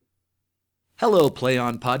Hello, Play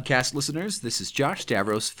On podcast listeners. This is Josh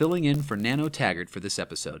Stavros filling in for Nano Taggart for this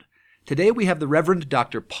episode. Today we have the Reverend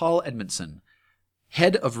Dr. Paul Edmondson,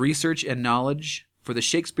 Head of Research and Knowledge for the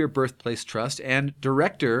Shakespeare Birthplace Trust and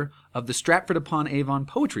Director of the Stratford-upon-Avon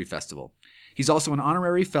Poetry Festival. He's also an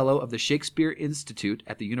honorary fellow of the Shakespeare Institute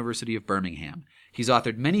at the University of Birmingham. He's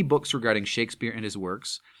authored many books regarding Shakespeare and his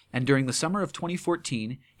works, and during the summer of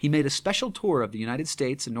 2014, he made a special tour of the United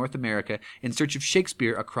States and North America in search of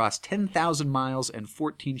Shakespeare across 10,000 miles and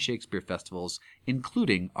 14 Shakespeare festivals,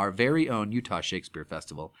 including our very own Utah Shakespeare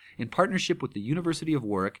Festival, in partnership with the University of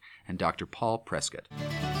Warwick and Dr. Paul Prescott.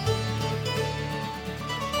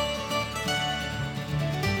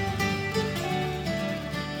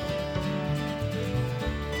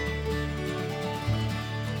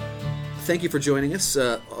 Thank you for joining us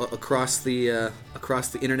across the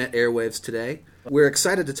internet airwaves today. We're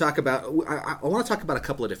excited to talk about. I want to talk about a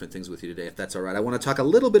couple of different things with you today, if that's all right. I want to talk a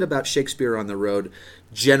little bit about Shakespeare on the Road,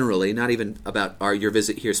 generally, not even about your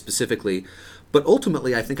visit here specifically, but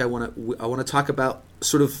ultimately, I think I want to talk about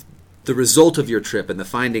sort of the result of your trip and the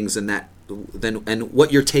findings and and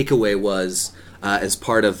what your takeaway was as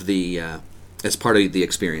part of the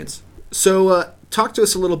experience. So. Talk to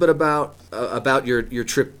us a little bit about your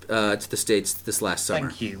trip to the States this last summer.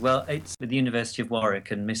 Thank you. Well, it's with the University of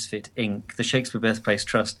Warwick and Misfit Inc. The Shakespeare Birthplace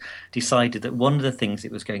Trust decided that one of the things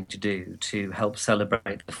it was going to do to help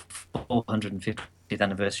celebrate the 450th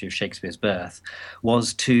anniversary of Shakespeare's birth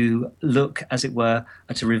was to look, as it were,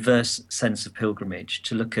 at a reverse sense of pilgrimage,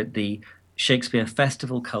 to look at the Shakespeare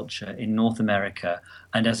festival culture in North America,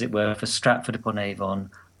 and as it were, for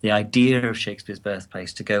Stratford-upon-Avon, the idea of Shakespeare's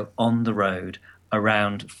birthplace to go on the road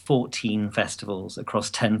around 14 festivals across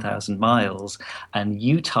 10,000 miles, and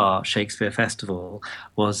Utah Shakespeare Festival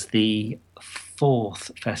was the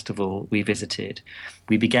fourth festival we visited.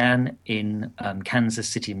 We began in Kansas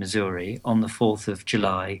City, Missouri on the 4th of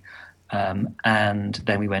July, and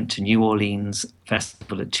then we went to New Orleans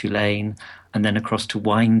Festival at Tulane, and then across to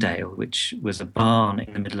Winedale, which was a barn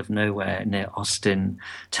in the middle of nowhere near Austin,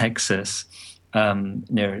 Texas,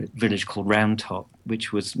 near a village called Round Top,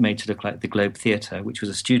 which was made to look like the Globe Theatre, which was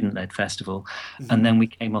a student-led festival. Mm-hmm. And then we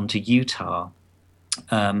came on to Utah,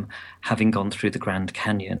 having gone through the Grand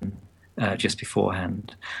Canyon just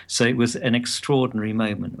beforehand. So it was an extraordinary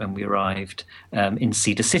moment when we arrived in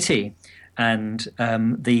Cedar City. And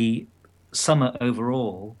the summer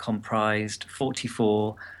overall comprised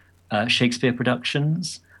 44 Shakespeare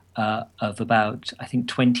productions of about, I think,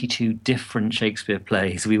 22 different Shakespeare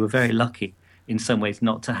plays. We were very lucky in some ways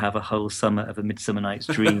not to have a whole summer of A Midsummer Night's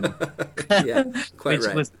Dream. Yeah, quite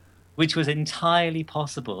right. Which was entirely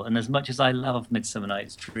possible. And as much as I love Midsummer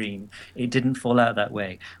Night's Dream, it didn't fall out that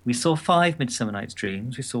way. We saw 5 Midsummer Night's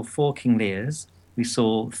Dreams. We saw 4 King Lears. We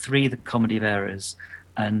saw 3 The Comedy of Errors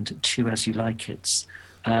and 2 As You Like It's.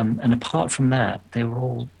 And apart from that, they were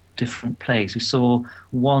all different plays. We saw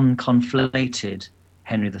 1 conflated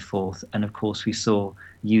Henry IV. And of course, we saw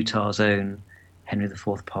Utah's own Henry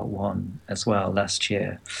IV Part 1 as well last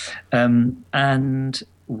year. And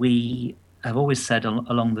we have always said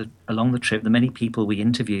along the trip, the many people we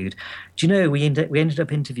interviewed, do you know, we ended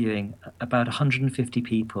up interviewing about 150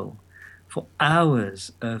 people for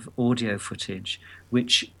hours of audio footage,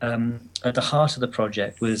 which at the heart of the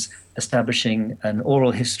project was establishing an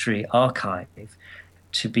oral history archive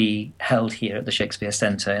to be held here at the Shakespeare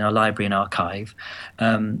Centre in our library and archive,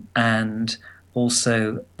 and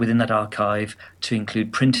also within that archive to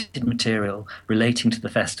include printed material relating to the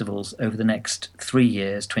festivals over the next 3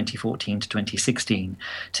 years, 2014 to 2016,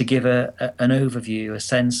 to give an overview, a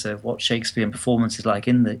sense of what Shakespearean performance is like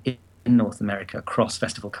in North America across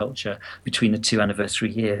festival culture between the 2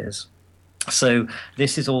 anniversary years. So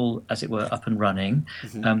this is all, as it were, up and running.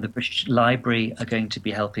 Mm-hmm. The British Library are going to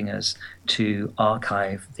be helping us to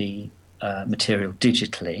archive the material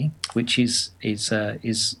digitally, which is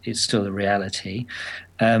still a reality,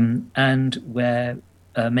 and we're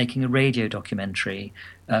making a radio documentary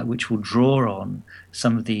which will draw on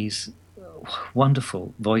some of these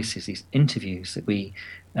wonderful voices, these interviews that we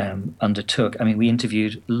undertook. I mean, we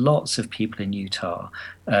interviewed lots of people in Utah,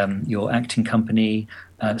 your acting company,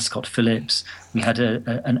 Scott Phillips. We had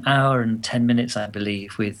an hour and 10 minutes, I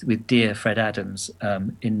believe, with dear Fred Adams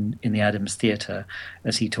in the Adams Theatre,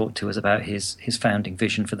 as he talked to us about his founding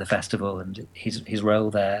vision for the festival and his role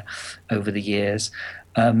there over the years.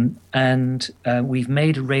 And we've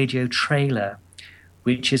made a radio trailer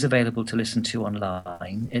which is available to listen to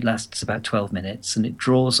online. It lasts about 12 minutes, and it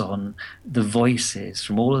draws on the voices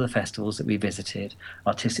from all of the festivals that we visited,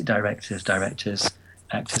 artistic directors,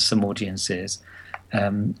 actors, some audiences.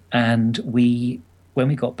 And when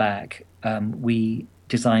we got back, we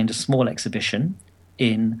designed a small exhibition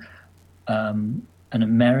in an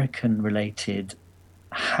American-related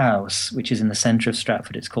house, which is in the centre of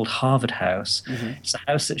Stratford. It's called Harvard House. Mm-hmm. It's a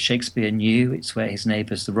house that Shakespeare knew. It's where his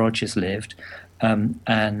neighbours, the Rogers, lived,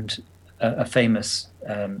 and a famous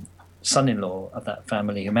son-in-law of that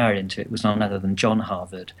family who married into it was none other than John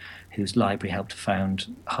Harvard, whose library helped to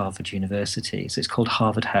found Harvard University. So it's called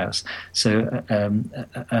Harvard House. So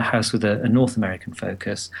a house with a North American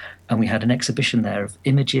focus. And we had an exhibition there of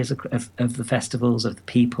images of the festivals, of the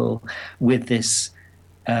people, with this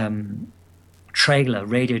trailer,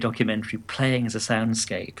 radio documentary playing as a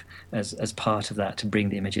soundscape as part of that to bring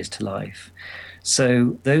the images to life.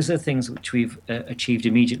 So those are things which we've achieved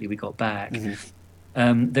immediately we got back.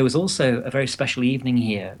 Mm-hmm. There was also a very special evening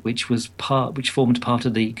here, which formed part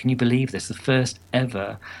of the, can you believe this, the first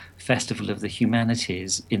ever Festival of the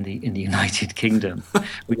Humanities in the United Kingdom.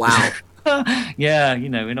 Wow. Yeah,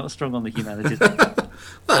 we're not strong on the humanities.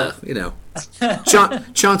 Well,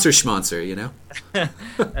 Chancellor Schmoncer,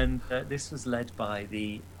 And this was led by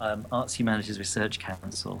the Arts Humanities Research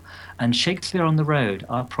Council. And Shakespeare on the Road,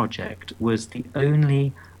 our project, was the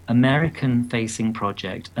only American-facing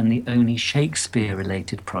project and the only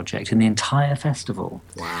Shakespeare-related project in the entire festival.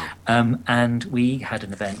 Wow. And we had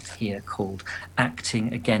an event here called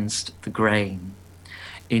Acting Against the Grain,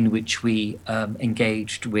 in which we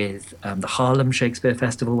engaged with the Harlem Shakespeare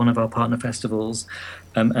Festival, one of our partner festivals,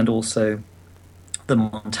 and also the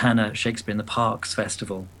Montana Shakespeare in the Parks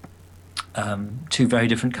Festival. Two very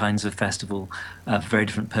different kinds of festival for very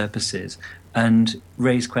different purposes, and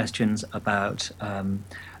raise questions about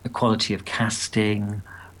equality of casting,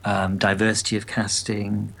 diversity of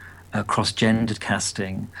casting, cross-gendered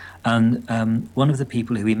casting. And one of the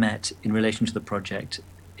people who we met in relation to the project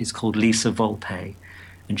is called Lisa Volpe,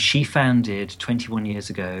 and she founded 21 years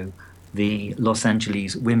ago the Los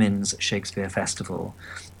Angeles Women's Shakespeare Festival,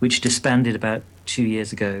 which disbanded about 2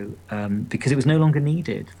 years ago because it was no longer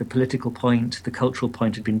needed. The political point, the cultural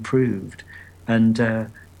point had been proved, and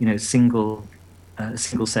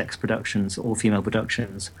single-sex productions, all-female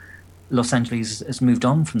productions, Los Angeles has moved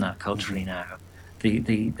on from that culturally now.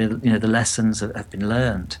 The lessons have been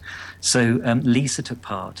learned. So Lisa took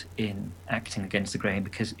part in Acting Against the Grain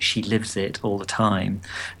because she lives it all the time,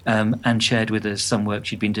 and shared with us some work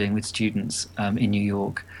she'd been doing with students in New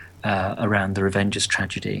York around the Revengers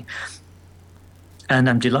tragedy. And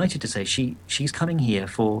I'm delighted to say she's coming here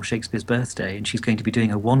for Shakespeare's birthday, and she's going to be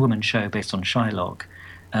doing a one-woman show based on Shylock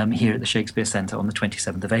here at the Shakespeare Centre on the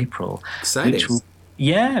 27th of April. Exciting.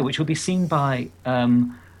 Which will be seen by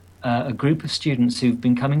a group of students who've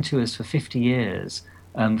been coming to us for 50 years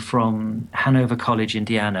from Hanover College,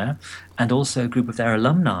 Indiana, and also a group of their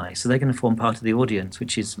alumni. So they're going to form part of the audience,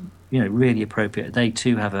 which is really appropriate. They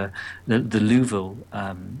too have the Louisville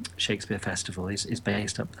Shakespeare Festival is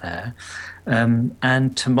based up there.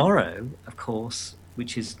 And tomorrow, of course,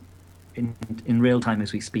 which is in real time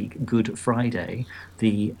as we speak, Good Friday,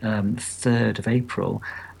 the 3rd of April,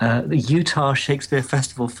 the Utah Shakespeare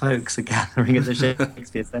Festival folks are gathering at the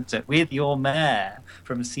Shakespeare Centre with your mayor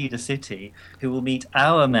from Cedar City, who will meet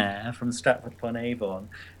our mayor from Stratford-upon-Avon.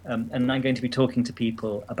 And I'm going to be talking to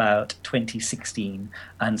people about 2016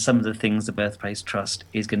 and some of the things the Birthplace Trust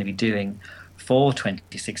is going to be doing for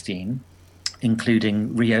 2016,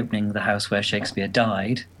 including reopening the house where Shakespeare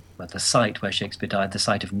died, the site where Shakespeare died, the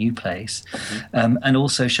site of New Place, and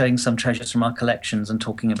also showing some treasures from our collections and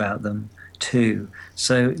talking about them too.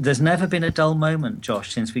 So there's never been a dull moment,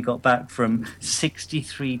 Josh, since we got back from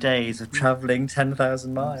 63 days of travelling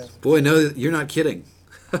 10,000 miles. Boy, no, you're not kidding.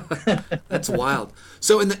 That's wild.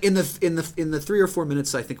 So in the 3 or 4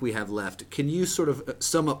 minutes I think we have left, can you sort of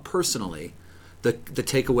sum up personally the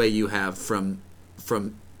takeaway you have from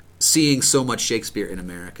seeing so much Shakespeare in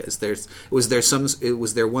America? Was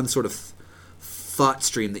there one sort of thought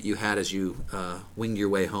stream that you had as you winged your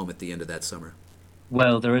way home at the end of that summer?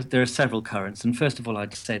 Well, there are several currents, and first of all,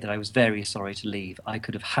 I'd say that I was very sorry to leave. I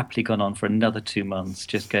could have happily gone on for another 2 months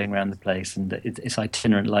just going around the place and its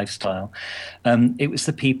itinerant lifestyle. It was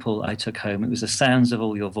the people I took home. It was the sounds of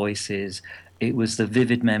all your voices. It was the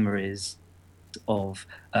vivid memories of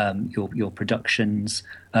your productions.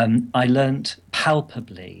 I learnt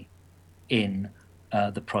palpably in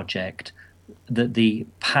the project that the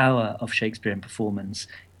power of Shakespearean performance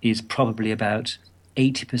is probably about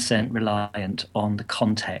 80% reliant on the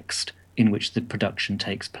context in which the production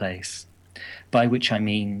takes place, by which I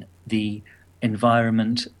mean the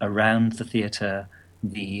environment around the theatre,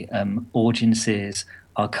 the audiences,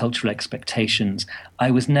 our cultural expectations.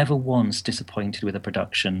 I was never once disappointed with a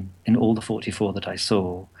production in all the 44 that I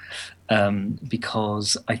saw,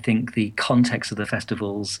 because I think the context of the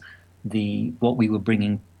festivals what we were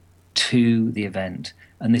bringing to the event,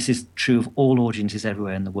 and this is true of all audiences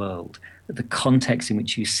everywhere in the world, that the context in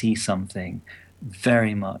which you see something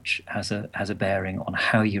very much has a bearing on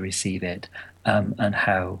how you receive it, and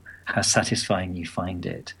how satisfying you find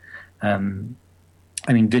it. I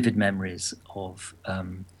mean, vivid memories of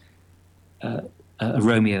a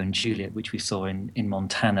Romeo and Juliet, which we saw in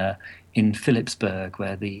Montana, in Phillipsburg,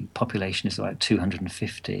 where the population is about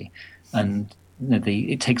 250, and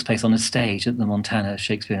it takes place on a stage at the Montana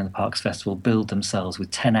Shakespeare in the Parks Festival, billed themselves with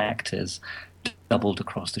 10 actors doubled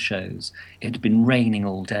across the shows. It had been raining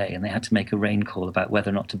all day, and they had to make a rain call about whether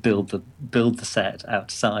or not to build the set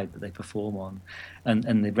outside that they perform on,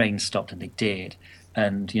 and the rain stopped, and they did,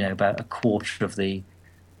 and about a quarter of the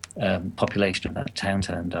population of that town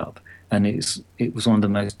turned up, and it was one of the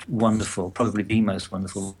most wonderful, probably the most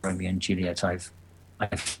wonderful Romeo and Juliet I've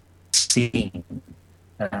seen.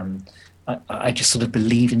 I just sort of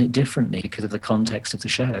believe in it differently because of the context of the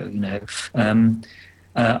show.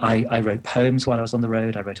 I wrote poems while I was on the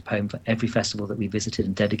road. I wrote a poem for every festival that we visited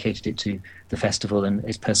and dedicated it to the festival and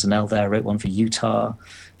its personnel there. I wrote one for Utah,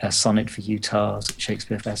 a sonnet for Utah's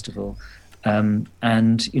Shakespeare Festival, and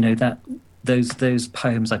that those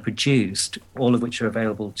poems I produced, all of which are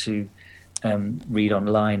available to read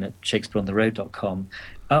online at shakespeareontheroad.com,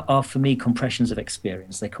 are for me compressions of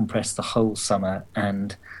experience. They compress the whole summer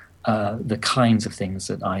and the kinds of things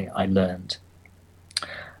that I learned.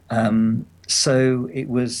 So it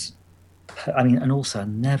was, and also I'll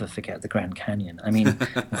never forget the Grand Canyon. I mean,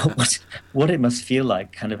 what it must feel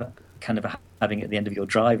like, kind of having it at the end of your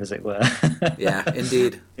drive, as it were. Yeah,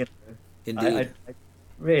 indeed. Indeed.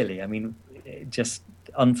 Really, I mean, just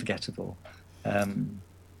unforgettable.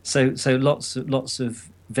 So lots of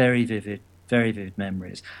very vivid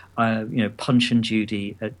memories. Punch and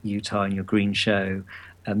Judy at Utah in your Green Show,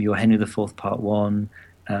 your Henry IV Part 1,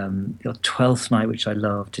 your Twelfth Night, which I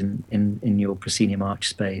loved in your proscenium arch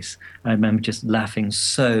space. I remember just laughing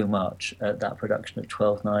so much at that production of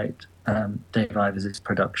Twelfth Night, Dave Ivers'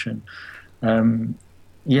 production. When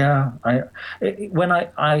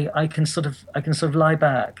I can sort of lie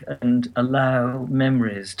back and allow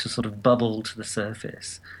memories to sort of bubble to the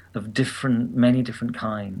surface of many different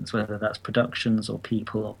kinds, whether that's productions or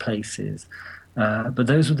people or places. But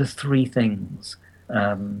those were the three things,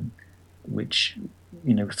 which,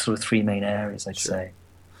 sort of three main areas, I'd say.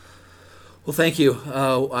 Well, thank you.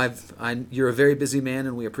 You're a very busy man,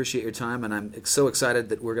 and we appreciate your time. And I'm so excited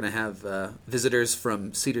that we're going to have visitors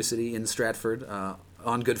from Cedar City in Stratford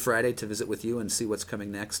on Good Friday to visit with you and see what's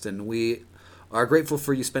coming next. And we are grateful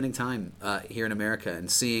for you spending time here in America and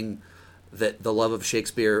seeing that the love of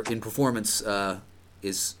Shakespeare in performance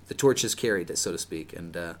is the torch is carried, so to speak.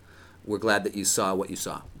 And we're glad that you saw what you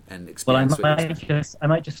saw and experienced. Well, I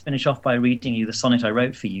might just finish off by reading you the sonnet I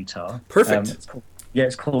wrote for Utah. Perfect.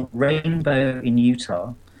 It's called Rainbow in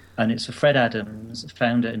Utah, and it's for Fred Adams,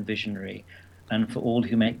 founder and visionary, and for all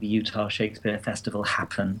who make the Utah Shakespeare Festival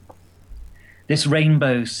happen. This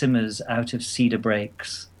rainbow simmers out of cedar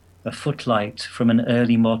breaks, a footlight from an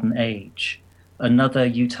early modern age. Another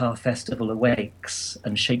Utah festival awakes,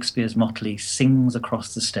 and Shakespeare's motley sings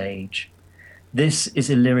across the stage. This is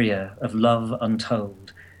Illyria of love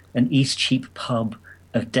untold, an Eastcheap pub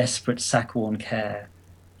of desperate sack-worn care.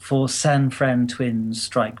 Four San Fran twins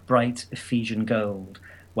strike bright Ephesian gold,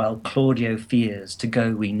 while Claudio fears to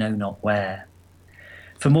go we know not where.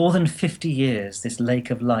 For more than 50 years this lake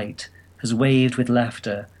of light has waved with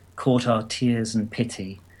laughter, caught our tears and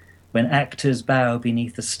pity. When actors bow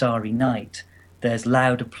beneath the starry night, there's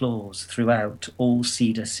loud applause throughout all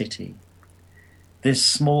Cedar City. This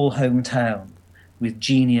small hometown, with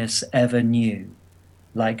genius ever new,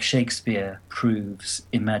 like Shakespeare proves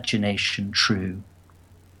imagination true.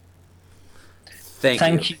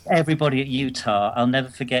 Thank you, everybody at Utah. I'll never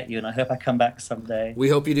forget you, and I hope I come back someday. We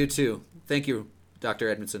hope you do too. Thank you, Dr.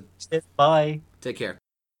 Edmondson. Bye. Take care.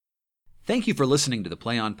 Thank you for listening to the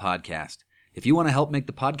Play On Podcast. If you want to help make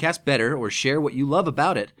the podcast better or share what you love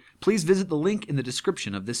about it, please visit the link in the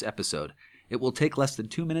description of this episode. It will take less than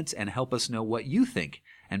 2 minutes and help us know what you think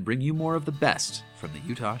and bring you more of the best from the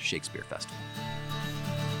Utah Shakespeare Festival.